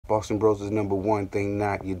Boston Bros is #1 thing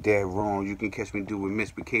not, you're dead wrong. You can catch me doing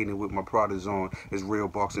misbehaving with my products on. It's real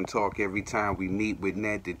boxing talk every time we meet with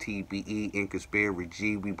Ned, the TBE, and Conspiracy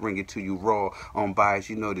G. We bring it to you raw, unbiased,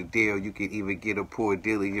 you know the deal. You can even get a poor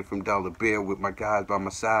dealer here from Dollar Bill with my guys by my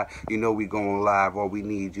side. You know we going live. All we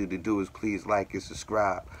need you to do is please like and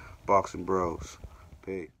subscribe. Boxing Bros.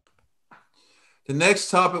 Peace. The next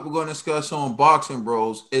topic we're going to discuss on Boxing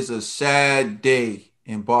Bros is a sad day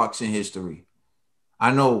in boxing history. I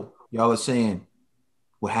know y'all are saying,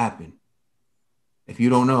 what happened? If you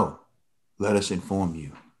don't know, let us inform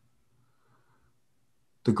you.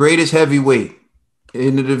 The greatest heavyweight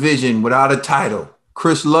in the division without a title,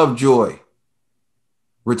 Chris Lovejoy,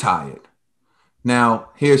 retired. Now,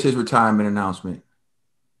 here's his retirement announcement.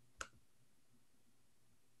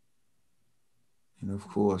 And of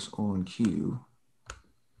course, on cue,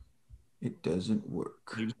 it doesn't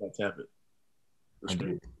work. You just got to tap it. I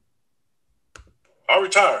did. I'll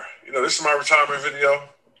retire. You know, this is my retirement video.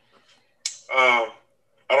 I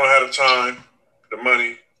don't have the time, the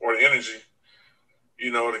money, or the energy, you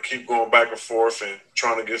know, to keep going back and forth and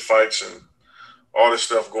trying to get fights and all this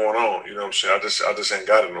stuff going on. You know what I'm saying? I just ain't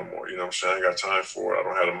got it no more. You know what I'm saying? I ain't got time for it. I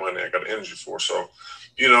don't have the money. I got the energy for it. So,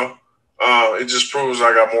 you know, it just proves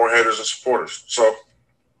I got more haters than supporters. So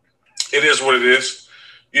it is what it is.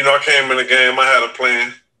 You know, I came in the game. I had a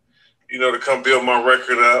plan, you know, to come build my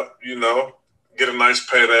record up, you know, get a nice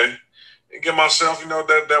payday and give myself, you know,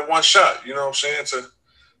 that one shot, you know what I'm saying,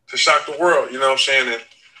 to shock the world, you know what I'm saying? And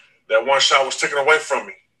that one shot was taken away from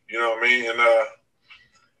me, you know what I mean? And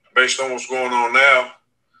based on what's going on now,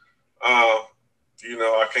 you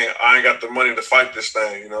know, I ain't got the money to fight this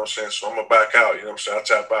thing, you know what I'm saying? So I'm going to back out, you know what I'm saying? I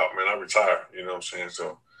tap out, man. I retire, you know what I'm saying?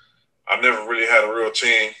 So I never really had a real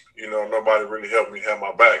team, you know, nobody really helped me have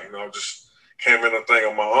my back, you know, I just came in a thing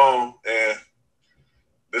on my own, and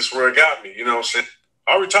this is where it got me, you know what I'm saying?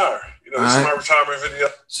 I'll retire. You know, this is my retirement video.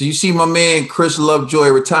 So you see my man Chris Lovejoy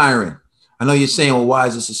retiring. I know you're saying, well, why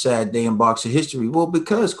is this a sad day in boxing history? Well,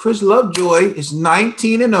 because Chris Lovejoy is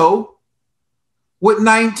 19-0 with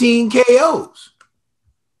 19 KOs.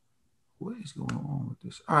 What is going on with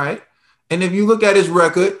this? All right. And if you look at his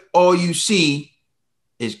record, all you see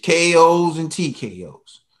is KOs and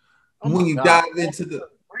TKOs. When you dive into the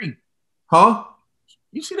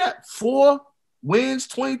you see that? 4 wins,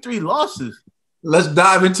 23 losses. Let's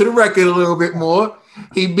dive into the record a little bit more.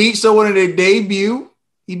 He beat someone in their debut.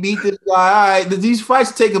 He beat this guy. All right. These fights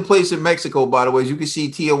are taking place in Mexico, by the way. As you can see,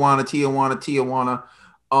 Tijuana.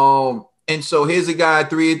 And so here's a guy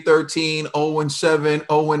 3-13, 0-7,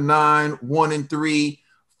 0-9, 1-3,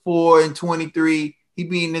 4-23. He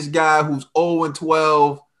beating this guy who's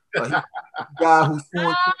 0-12. Guy who's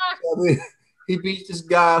 4-27. He beats this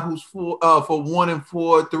guy who's for 1-4,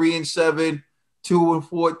 3-7,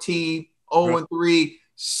 2-14, 0-3,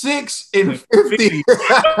 6-50.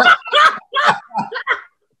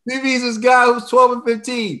 He beats this guy who's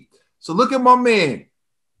 12-15. So look at my man,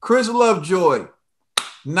 Chris Lovejoy,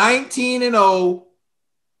 19-0,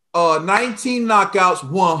 19 knockouts,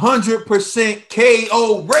 100%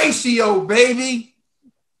 KO ratio, baby.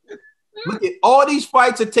 Look at all these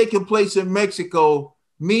fights are taking place in Mexico.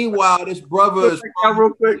 Meanwhile, this brother is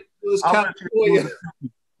real quick.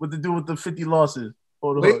 What to do with the 50 losses?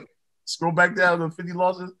 Hold on. Scroll back down to 50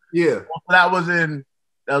 losses. Yeah. That was in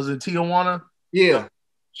Tijuana. Yeah.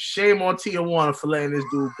 Shame on Tijuana for letting this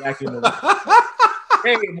dude back in the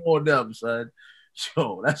shame on them, son.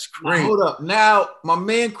 Yo, that's crazy. Hold up. Now, my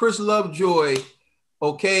man Chris Lovejoy,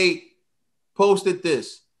 posted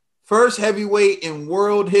this. First heavyweight in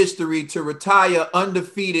world history to retire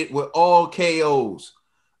undefeated with all KOs.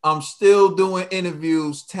 I'm still doing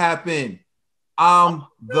interviews. Tap in. I'm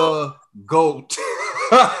the GOAT.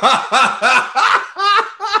 Look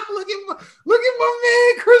at my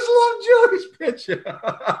man Chris Lovejoy's picture.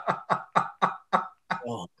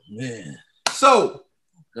 Oh man. So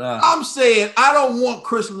I'm saying I don't want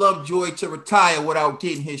Chris Lovejoy to retire without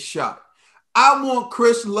getting his shot. I want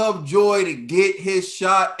Chris Lovejoy to get his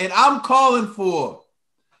shot, and I'm calling for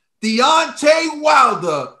Deontay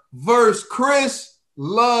Wilder versus Chris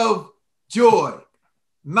Lovejoy.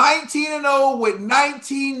 19-0 with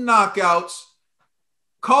 19 knockouts,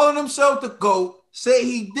 calling himself the GOAT. Say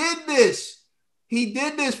he did this. He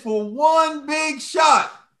did this for one big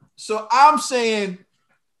shot. So I'm saying,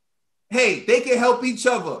 hey, they can help each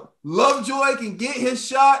other. Lovejoy can get his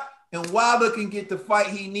shot, and Wilder can get the fight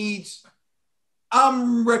he needs.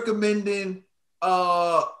 I'm recommending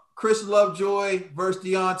Chris Lovejoy versus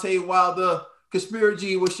Deontay Wilder.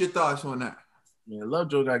 Conspiracy, what's your thoughts on that? Man,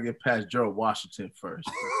 Lovejoy got to get past Gerald Washington first.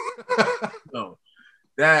 No,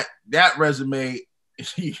 that resume,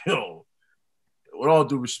 yo, with all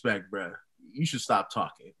due respect, bro, you should stop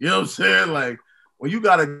talking. You know what I'm saying? Like, when you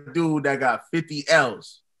got a dude that got 50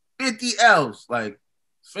 L's, like,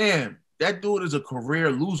 fam, that dude is a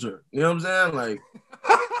career loser. You know what I'm saying? Like,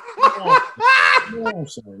 come on,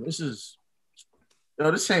 son.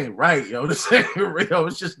 This ain't right, yo. This ain't real.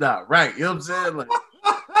 It's just not right. You know what I'm saying? Like,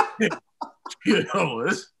 you know,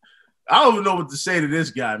 I don't even know what to say to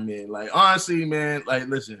this guy, man. Like, honestly, man, like,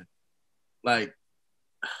 listen, like,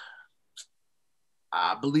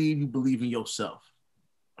 I believe you believe in yourself,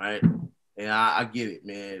 right? And I get it,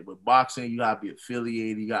 man. With boxing, you gotta be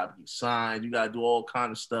affiliated, you gotta be signed, you gotta do all kind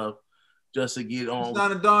of stuff just to get on. It's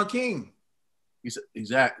not a Don King.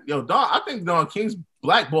 Exactly. Yo, I think Don King's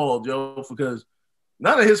blackballed, yo, because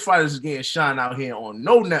none of his fighters is getting shine out here on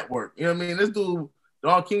no network. You know what I mean? This dude,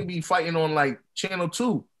 Don King, be fighting on like Channel 2. You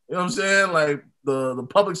know what I'm saying? Like the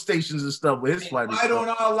public stations and stuff with his fighters. Fight on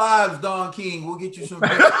our lives, Don King. We'll get you some.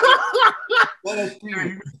 Let us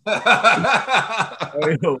see.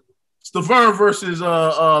 Stavern versus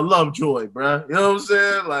Lovejoy, bro. You know what I'm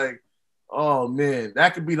saying? Like, oh man,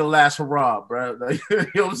 that could be the last hurrah, bro. Like, you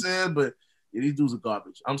know what I'm saying? But yeah, these dudes are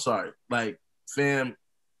garbage. I'm sorry. Like, fam,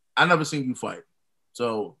 I never seen you fight.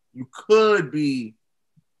 So you could be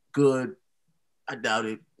good. I doubt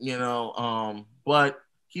it, you know. But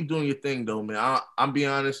keep doing your thing though, man. I'm being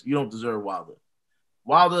honest, you don't deserve Wilder.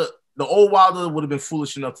 The old Wilder would have been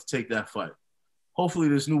foolish enough to take that fight. Hopefully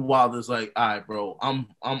this new Wilder's like, all right, bro, I'm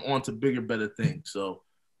on to bigger, better things. So,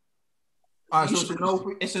 all right, so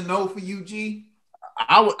it's a no for you, G.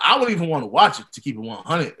 I would even want to watch it to keep it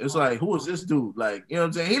 100. It's like, who is this dude? Like, you know what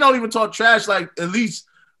I'm saying? He don't even talk trash like at least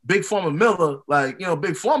Big Farmer Miller. Like, you know,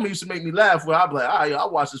 Big Farmer used to make me laugh where I'd be like, all right,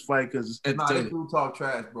 I'll watch this fight because it's entertaining. Nah, this dude talk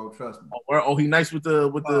trash, bro. Trust me. Oh, he nice with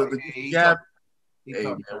the jab.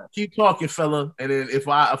 Hey, keep talking, fella. And then if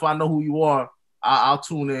I know who you are, I'll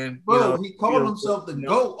tune in. Bro, you know, he called himself the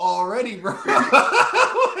GOAT already, bro.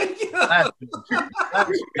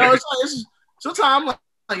 Sometimes I'm like,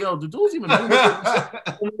 yo, the dude's even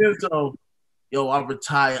know so, yo, I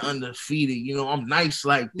retire undefeated. You know, I'm nice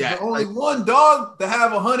like that. He's the only one, dog, to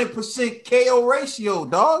have 100% KO ratio,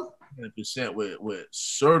 dog. 100% with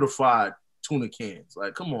certified tuna cans.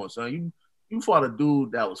 Like, come on, son. You fought a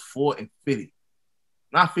dude that was 4-50.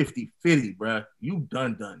 Not 50, bro. You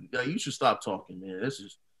done. Yeah, you should stop talking, man.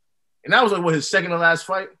 And that was like, what, his second to last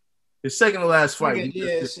fight? His second to last fight. Yeah,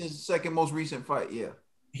 it's his second most recent fight, yeah.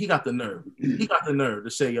 He got the nerve. He got the nerve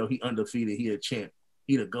to say, yo, he undefeated. He a champ.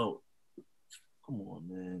 He the GOAT. Come on,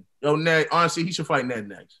 man. Yo, Ned, honestly, he should fight Ned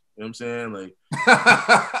next. You know what I'm saying? Like,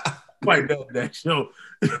 fight Ned next. Yo,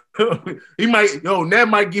 Ned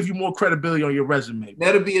might give you more credibility on your resume.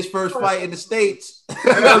 That'll be his first fight in the States. He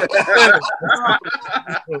don't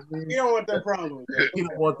want that problem. He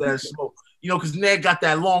don't want that smoke. You know, because Ned got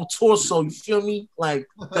that long torso. You feel me? Like,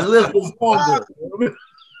 the list was longer.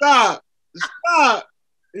 Stop.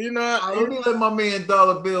 You know, let me let my man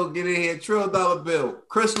Dollar Bill get in here. Trill Dollar Bill.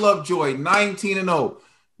 Chris Lovejoy, 19-0,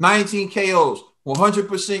 19 KOs,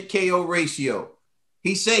 100% KO ratio.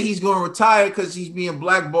 He said he's going to retire because he's being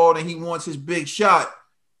blackballed and he wants his big shot.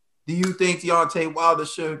 Do you think Deontay Wilder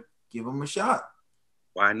should give him a shot?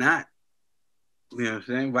 Why not? You know what I'm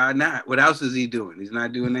saying? Why not? What else is he doing? He's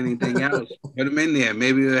not doing anything else. Put him in there.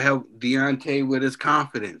 Maybe it'll help Deontay with his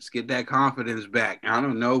confidence. Get that confidence back. I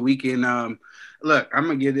don't know. We can look, I'm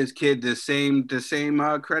gonna give this kid the same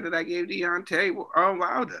credit I gave Deontay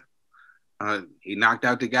Wilder. He knocked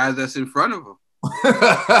out the guys that's in front of him.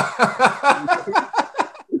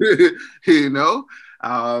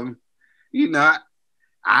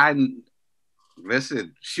 I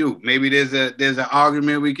listen, shoot, maybe there's an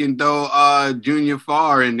argument we can throw Junior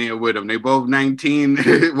Farr in there with him. They both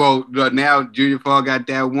 19. Well, now Junior Farr got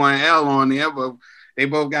that 1 L on there, but they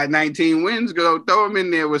both got 19 wins. Go throw him in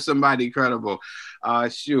there with somebody credible.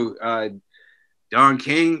 Don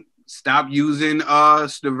King, stop using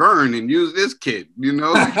Stavern and use this kid, you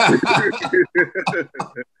know?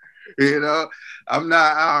 You know, I'm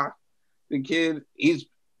not the kid.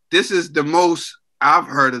 This is the most I've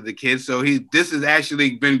heard of the kid, so this has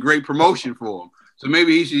actually been great promotion for him. So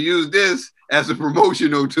maybe he should use this as a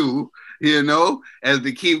promotional tool, you know, as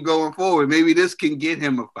to keep going forward. Maybe this can get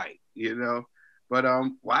him a fight, you know. But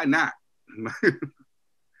why not?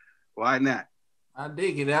 Why not? I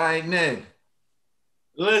dig it. I ain't Ned.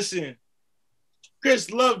 Listen,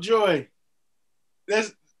 Chris Lovejoy.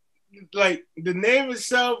 That's like the name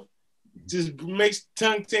itself just makes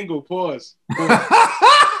tongue tingle. Pause.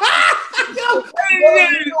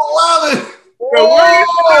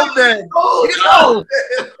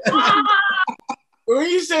 When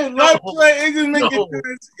you say Lovejoy, it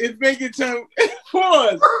just making tongue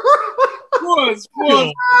pause. Pause.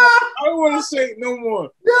 I don't want to say no more.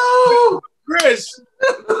 Yo, Chris.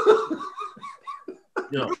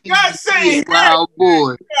 Yo. You got saying Wow,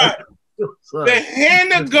 boy. the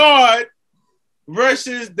hand of God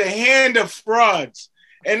versus the hand of frauds,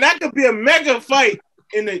 and that could be a mega fight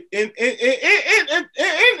in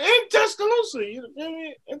Tuscaloosa. You feel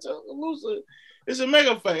me? In Tuscaloosa, it's a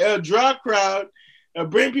mega fight. It'll draw a crowd, it'll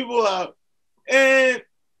bring people out, and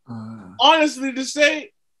honestly, to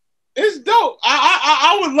say, it's dope.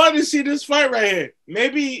 I would love to see this fight right here.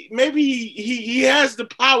 Maybe he has the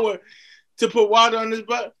power to put Wilder on his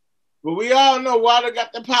butt, but we all know Wilder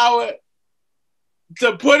got the power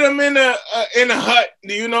to put him in a hut.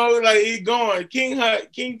 You know, like he's going King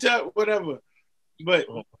Hut, King Tut, whatever. But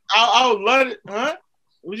I would love it, huh?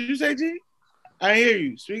 What did you say, G? I hear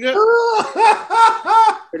you. Speak up.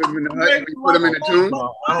 Put him in the hut. Put him in the tomb.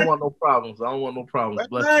 I don't want no problems.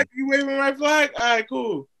 Bless You waving my flag? All right,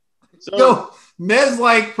 cool. So, yo, Ned's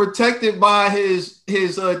like protected by his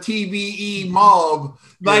TBE mob.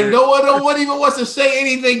 Like no one even wants to say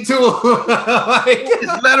anything to him. Like,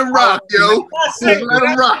 Just let him rock, yo. Just let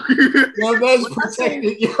him rock. yo, Ned's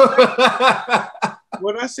protected, yo.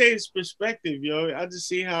 What I say is perspective, yo. I just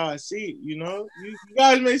see how I see it, you know. You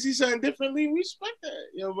guys may see something differently. We respect that,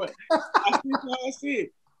 yo. But I see how I see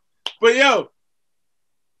it. But yo,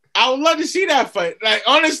 I would love to see that fight. Like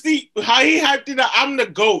honestly, how he hyped it up. I'm the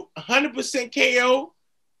GOAT, 100% KO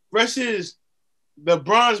versus the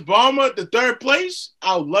Bronze Bomber, the third place.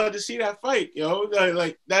 I would love to see that fight, yo.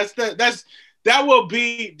 Like that will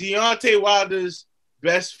be Deontay Wilder's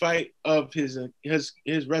best fight of his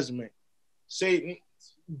resume. Satan,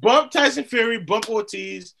 bump Tyson Fury, bump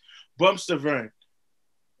Ortiz, bump Stavern.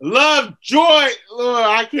 Lovejoy.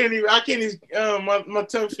 I can't even. My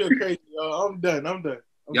tongue feel crazy. Yo. I'm done.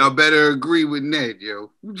 Y'all better agree with Ned,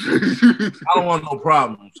 yo. I don't want no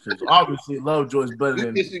problems because obviously Lovejoy's better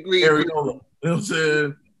than Disagree. Ariola. You know what I'm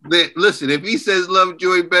saying? Listen, if he says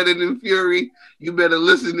Lovejoy better than Fury, you better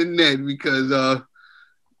listen to Ned because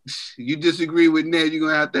you disagree with Ned, you're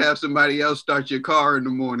gonna have somebody else start your car in the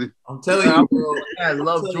morning. I'm telling you, bro. I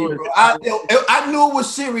love Joy. I knew it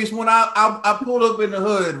was serious when I pulled up in the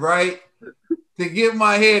hood, right, to get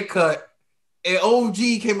my hair cut. And OG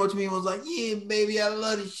came up to me and was like, "Yeah, baby, I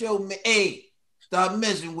love the show, man. Hey, stop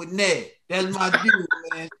messing with Ned. That's my dude,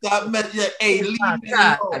 man. Stop messing. Hey, leave me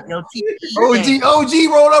alone." OG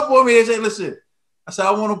rolled up on me and said, "Listen," I said,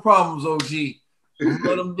 "I want no problems, OG.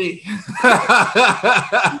 Let them be."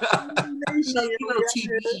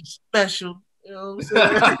 TV special. You know what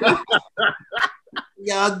I'm saying?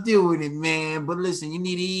 Y'all doing it, man. But listen, you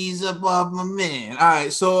need to ease up off my man. All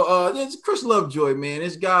right, so it's Chris Lovejoy, man.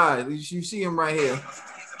 This guy, you see him right here.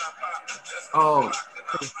 Oh,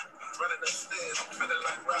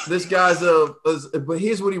 this guy's but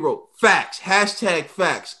here's what he wrote. Facts,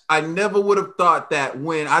 #facts. I never would have thought that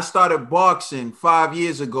when I started boxing 5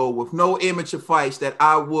 years ago with no amateur fights that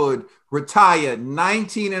I would retire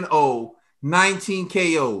 19-0, 19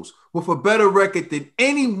 KOs with a better record than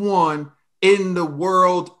anyone in the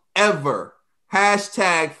world ever.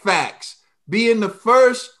 #facts. Being the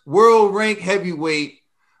first world ranked heavyweight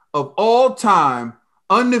of all time,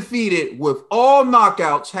 undefeated with all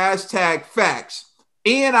knockouts. #facts.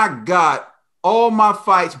 And I got all my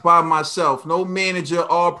fights by myself. No manager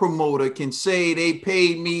or promoter can say they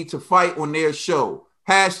paid me to fight on their show.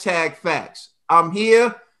 #facts. I'm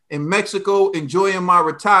here in Mexico enjoying my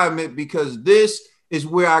retirement because this is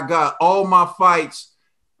where I got all my fights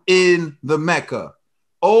in the Mecca.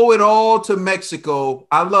 Owe it all to Mexico.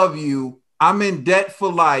 I love you. I'm in debt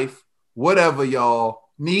for life. Whatever, y'all.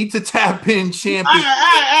 Need to tap in champion.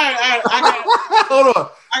 Hold on.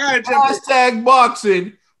 I gotta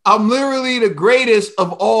 #boxing. I'm literally the greatest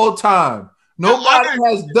of all time. Nobody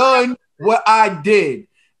has done what I did.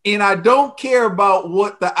 And I don't care about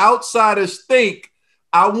what the outsiders think.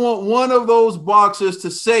 I want one of those boxers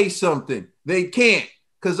to say something. They can't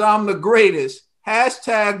because I'm the greatest.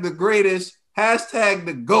 #the greatest.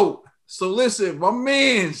 #the GOAT. So listen, my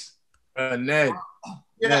man's. Ned.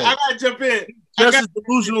 Yeah, Ned. I gotta jump in. Just as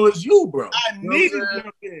delusional as you, bro. I need to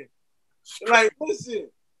jump in. Like, listen.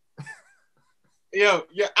 Yo,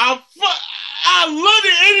 I love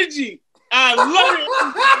the energy. I love it.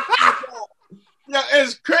 Yo,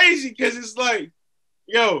 it's crazy because it's like,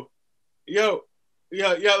 yo,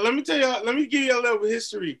 let me tell y'all, let me give you a little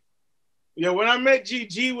history. Yo, when I met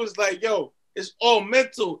GG was like, yo, it's all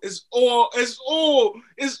mental. It's all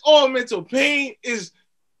mental. Pain is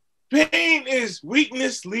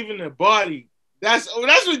weakness leaving the body. That's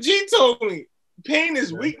what G told me. Pain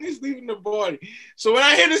is weakness leaving the body. So when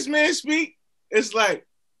I hear this man speak, it's like,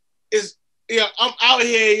 it's Yeah, I'm out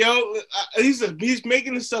here, yo. He's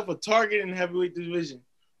making himself a target in the heavyweight division,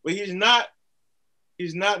 but he's not.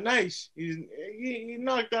 He's not nice. He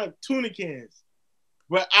knocked out tuna cans.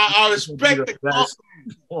 But I respect the confidence.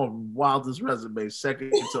 On Wilder's resume,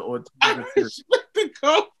 second to Ortiz. I respect the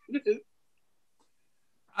confidence.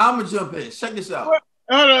 I'm gonna jump in. Check this out.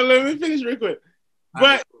 Hold on, let me finish real quick.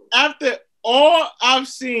 But after all I've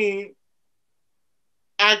seen,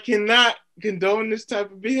 I cannot condone this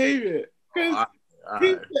type of behavior.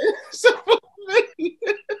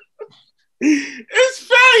 It's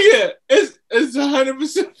failure. It's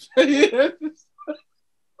 100% failure.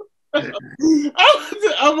 I'm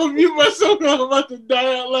gonna mute myself. I'm about to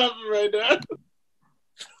die out laughing right now.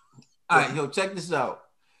 All right, yo, check this out.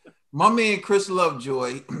 My man Chris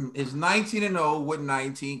Lovejoy is 19-0 with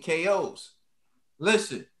 19 KOs.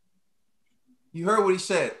 Listen, you heard what he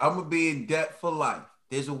said. I'm gonna be in debt for life.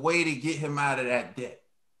 There's a way to get him out of that debt.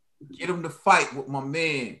 Get him to fight with my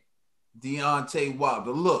man Deontay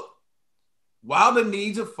Wilder. Look, Wilder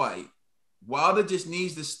needs a fight. Wilder just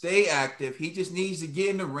needs to stay active. He just needs to get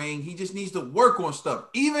in the ring. He just needs to work on stuff.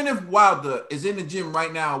 Even if Wilder is in the gym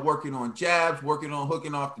right now working on jabs, working on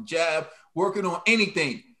hooking off the jab, working on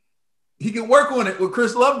anything, he can work on it with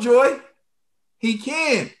Chris Lovejoy. He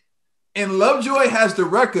can. And Lovejoy has the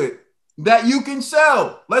record that you can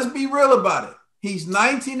sell. Let's be real about it. He's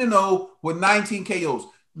 19-0 with 19 KOs.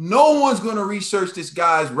 No one's going to research this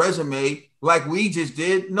guy's resume like we just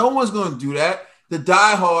did. No one's going to do that. The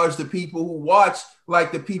diehards, the people who watch,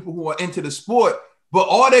 like the people who are into the sport. But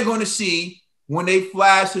all they're going to see when they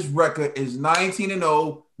flash his record is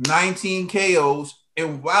 19-0, 19 KOs.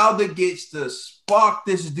 And Wilder gets to spark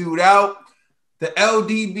this dude out. The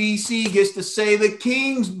LDBC gets to say the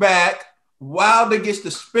king's back. Wilder gets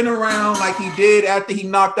to spin around like he did after he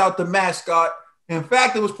knocked out the mascot. In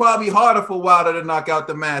fact, it was probably harder for Wilder to knock out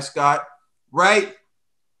the mascot, right?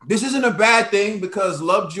 This isn't a bad thing because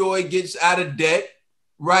Lovejoy gets out of debt,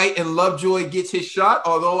 right? And Lovejoy gets his shot,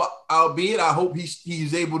 although albeit I hope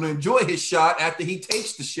he's able to enjoy his shot after he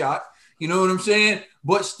takes the shot. You know what I'm saying?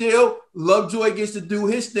 But still, Lovejoy gets to do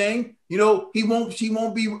his thing. You know, he won't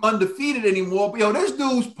be undefeated anymore. But, yo, this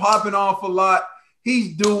dude's popping off a lot.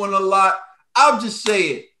 He's doing a lot. I'll just say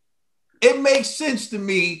it. It makes sense to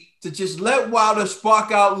me to just let Wilder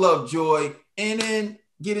spark out Lovejoy and then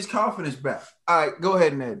get his confidence back. All right, go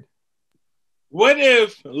ahead, Ned. What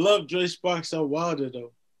if Lovejoy sparks out Wilder,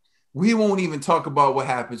 though? We won't even talk about what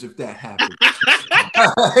happens if that happens.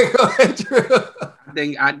 Go ahead, Drew.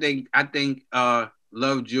 I think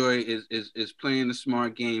Lovejoy is playing a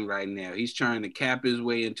smart game right now. He's trying to cap his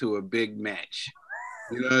way into a big match.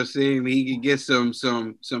 You know what I'm saying? He can get some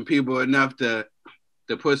people enough to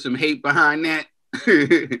put some hate behind that.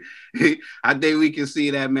 I think we can see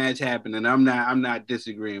that match happen, and I'm not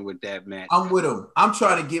disagreeing with that match. I'm with him. I'm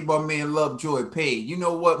trying to get my man Lovejoy paid. You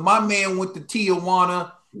know what? My man went to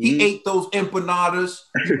Tijuana. He ate those empanadas.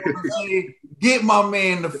 You know what I'm saying? Get my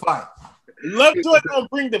man to fight. Lovejoy gonna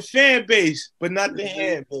bring the fan base, but not the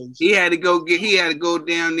hand base. He had to go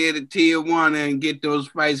down there to Tijuana and get those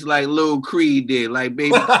fights like Lil Creed did, like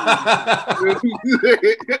baby. Let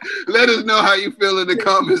us know how you feel in the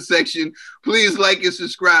comment section. Please like and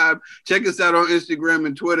subscribe. Check us out on Instagram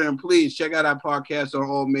and Twitter, and please check out our podcast on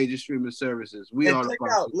all major streaming services. We are check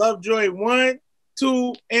out Lovejoy 1,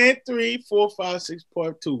 2, and 3, 4, 5, 6,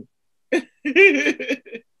 part 2.